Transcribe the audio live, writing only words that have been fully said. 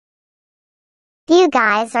You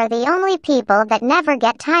guys are the only people that never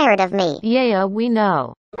get tired of me. Yeah, we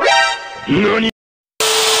know. NANI?!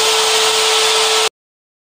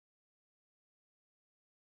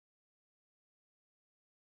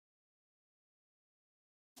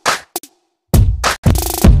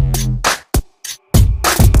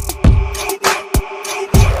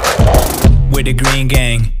 We're the Green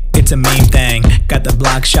Gang, it's a mean thing. Got the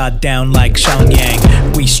block shot down like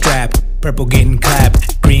Yang. We strapped, purple getting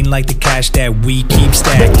clapped. Green like the cash that we keep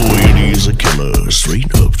stacked. Boy, Eddy is a killer,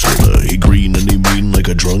 straight up thriller. He green and he mean like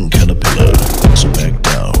a drunk caterpillar. So back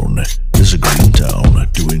down, this is a green town.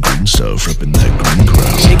 Doing green stuff, repping that green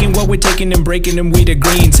crown. Taking what we're taking and breaking them, we the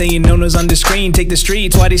green. Saying no nos on the screen, take the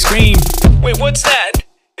streets, why they scream? Wait, what's that?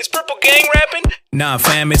 Is Purple Gang rapping? Nah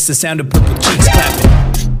fam, it's the sound of purple cheeks clapping.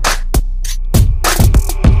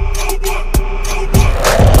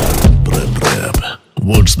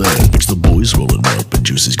 What's that? It's the boys rolling up and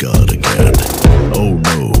Jucy's got a cat. Oh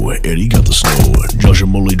no, Eddy got the snow. Josh and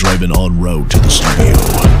Mully driving en route to the studio.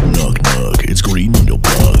 Knock knock, it's Green on your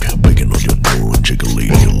block. Begging on your door and jiggling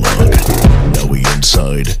your lock. Now we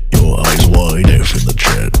inside, your eyes wide. F in the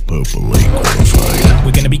chat, purple ain't qualified.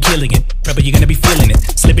 We're gonna be killing it, purple you're gonna be feeling it.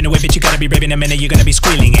 Slipping away bitch you gotta be raving a minute, you're gonna be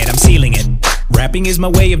squealing it. I'm sealing it. Rapping is my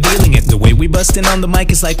way of dealing it. The way we bustin' on the mic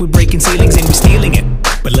is like we're breaking ceilings and we're stealing it.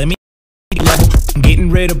 But let me level. I'm getting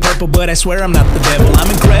rid of purple, but I swear I'm not the devil.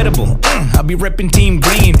 I'm incredible. I'll be repping Team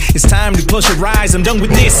Green. It's time to close your eyes. I'm done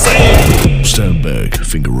with this. Stand back,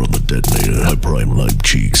 finger on the detonator. My prime like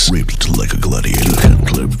cheeks, ripped like a gladiator. Can't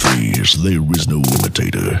clap these, there is no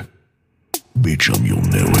imitator. Bitch, I'm your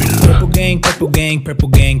narrator. Purple gang, purple gang, purple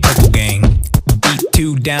gang, purple gang. Beat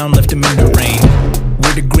two down, left them in the rain.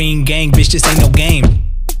 We're the Green Gang, bitch, this ain't no game.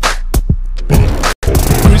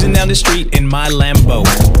 Cruising down the street in my Lambo,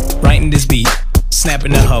 writing this beat,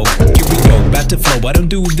 snapping the hoe. Here we go, about to flow. I don't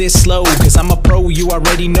do this slow, cause I'm a pro, you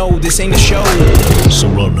already know this ain't a show. So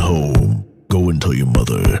run home, go and tell your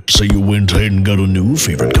mother. Say you went and got a new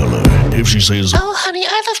favorite color. If she says, oh honey,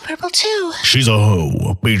 I love purple too, she's a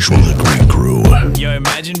hoe, bitch with the green crew. Yo,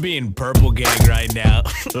 imagine being Purple Gang right now.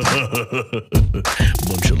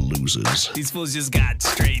 Bunch of losers. These fools just got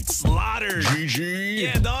straight slaughtered. GG.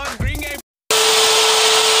 Yeah, dog, Green Gang.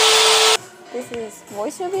 This is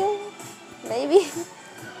voice reveal? Maybe?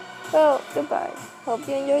 Well, goodbye. Hope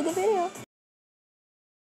you enjoyed the video.